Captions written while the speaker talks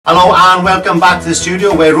Hello and welcome back to the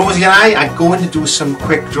studio where Rosie and I are going to do some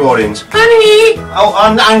quick drawings. Honey! Oh,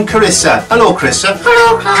 and Carissa. Hello, Carissa.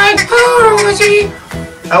 Hello, Clive. Hello, Rosie.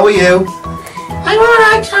 How are you? I'm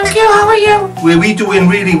alright, thank you. How are you? We're doing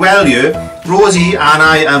really well here. Rosie and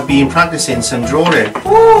I have been practicing some drawing.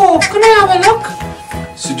 Oh, can I have a look?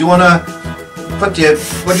 So do you want to put your...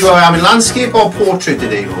 What do you want, having landscape or portrait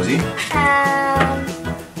today, Rosie?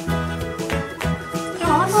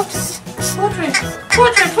 Portrait.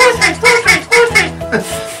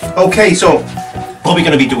 Okay, so what we're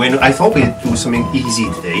going to be doing, I thought we'd do something easy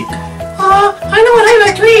today. I know what I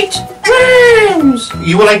like to eat. Worms.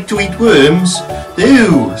 You would like to eat worms?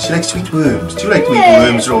 Ew, she likes to eat worms. Do you like to eat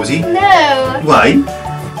worms, Rosie? No. Why?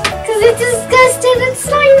 Because it's disgusting and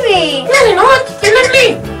slimy. No, they're not. They're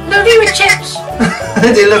lovely. Lovely with chips.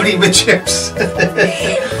 They're lovely with chips.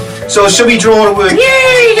 So shall we draw a worm?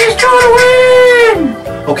 Yay, let's draw a worm.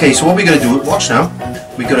 Okay, so what we're going to do, watch now,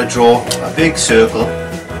 we're going to draw a big circle.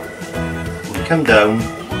 We come down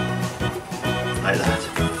like that.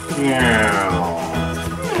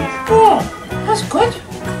 Oh, that's good.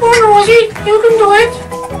 Come on, Rosie, you can do it.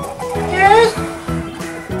 Yes.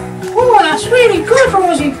 Oh, that's really good,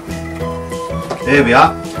 Rosie. There we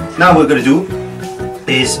are. Now what we're going to do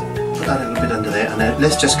is put that a little bit under there, and then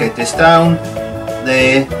let's just get this down,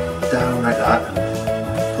 there, down like that,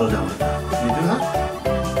 and pull down like that. Can you do that?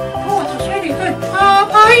 Oh, that's really good.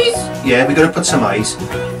 Eyes? Yeah, we're going to put some eyes.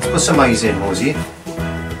 Let's put some eyes in, Rosie.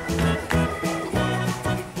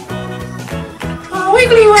 A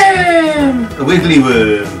wiggly worm. A wiggly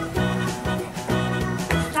worm.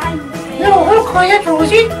 No, hold quiet,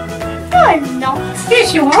 Rosie. No, I'm not.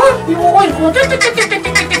 Yes, you are. You always go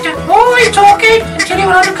always talking until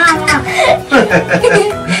you're on the camera.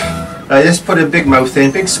 Right, let's put a big mouth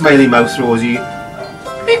in, big smiley mouth, Rosie.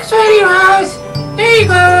 Big smiley mouth. There you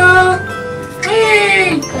go.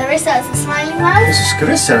 Hey. Clarissa has a smiling mouth. Mrs.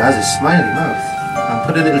 Carissa has a smiley mouth. And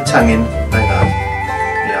put a little tongue in like that.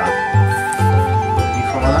 Yeah. You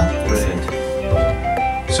follow that? Brilliant.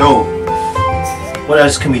 So, what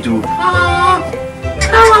else can we do?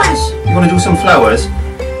 Flowers. You want to do some flowers?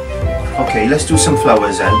 Okay, let's do some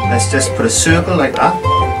flowers then. Let's just put a circle like that.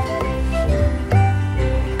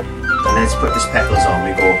 And let's put these petals on.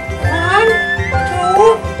 We go 1,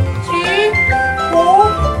 2, 3,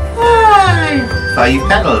 4, 5. 5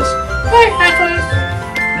 petals. 5 petals.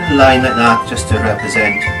 Little line like that just to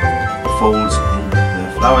represent the folds in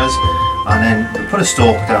the flowers. And then we put a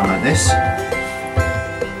stalk down like this.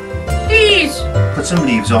 Leaves. Put some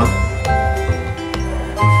leaves on.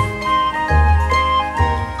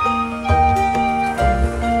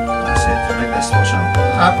 That's it, like this, watch out.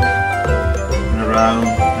 Up and around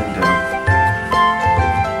and down.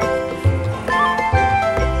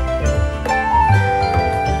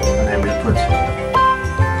 And then we'll put a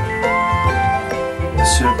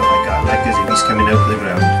circle like that, like as if he's coming out of the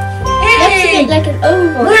ground. Hey. Like an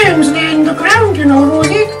oval. Worms lay in the ground, you know,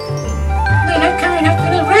 Rosie. They like coming up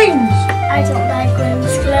with the rings. I don't like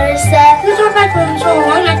worms, Clarissa. You don't like worms? Oh,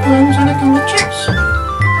 I like worms. I like them with chips.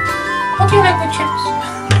 What do you like with chips?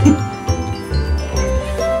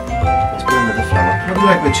 Let's put another flower. What do you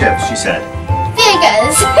like with chips, she said?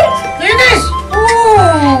 Figures. Burgers!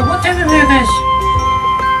 Oh, what type of burgers?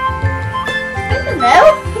 I don't know.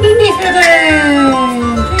 Mini burgers!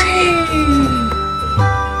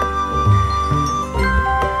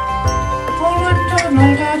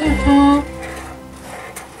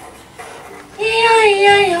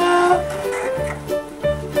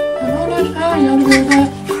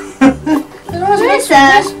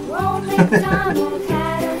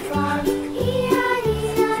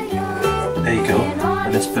 There you go.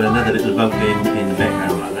 And let's put another little bump in the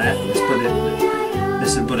background like that.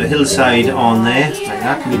 Let's put a hillside on there like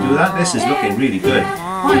that. Can you do that? This is looking really good.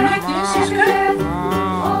 Oh, I like this. It's good.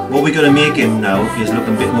 What we're going to make him now is look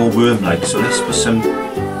a bit more worm-like. So let's put some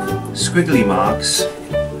squiggly marks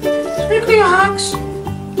Squiggly marks.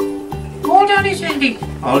 All down his belly.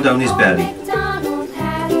 all down his belly.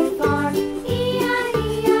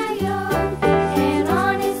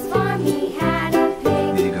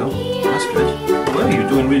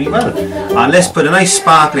 Doing really well. And let's put a nice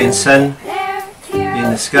sparkling sun in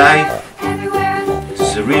the sky.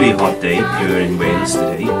 It's a really hot day here in Wales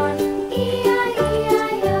today.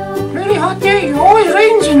 Really hot day. It always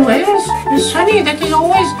rains in Wales. It's sunny. That is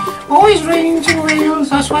always rains in Wales.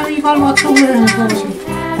 That's why we got lots of worms.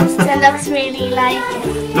 It looks really like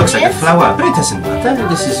Looks like a flower, but it doesn't matter.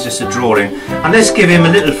 This is just a drawing. And let's give him a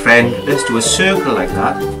little friend. Let's do a circle like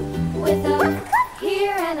that.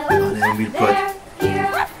 And then we'll put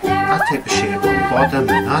that type of shape on the bottom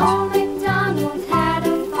like that.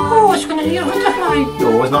 Oh, it's going to be a butterfly.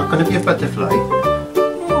 No, it's not going to be a butterfly.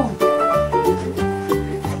 Oh.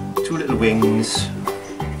 Two little wings.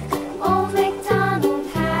 Old MacDonald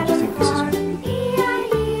had a farm,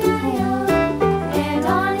 E-I-E-I-O. And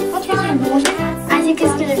on his What do you think, Rosie? I think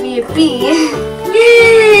it's going to be a bee.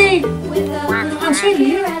 Yay! With a can't see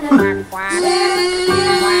you.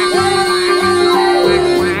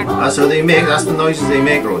 That's how they make, that's the noises they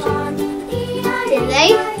make, Rosie. Did they?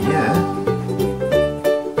 Yeah.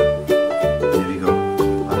 There we go.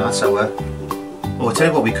 And that's our... Oh, I'll tell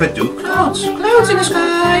you what we could do. Clouds. Clouds in the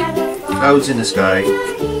sky. Clouds in the sky.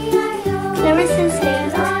 Clarissa's here.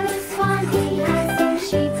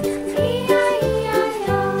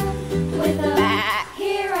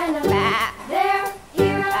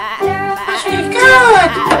 That's really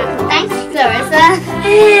good. Thanks, Clarissa.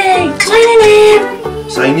 Hey, sign your name.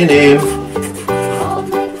 Sign your name.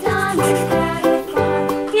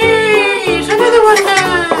 Yay, there's another one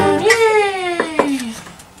now. Yay.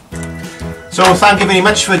 So thank you very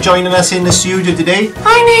much for joining us in the studio today.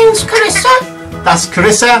 My name's Carissa. That's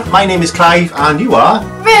Carissa, my name is Clive, and you are...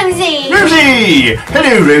 Rosie. Rosie!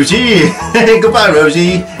 Hello, Rosie! Goodbye,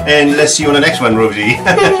 Rosie, and let's see you on the next one, Rosie.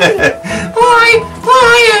 Bye.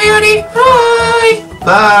 Bye, everybody. Bye.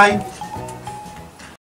 Bye!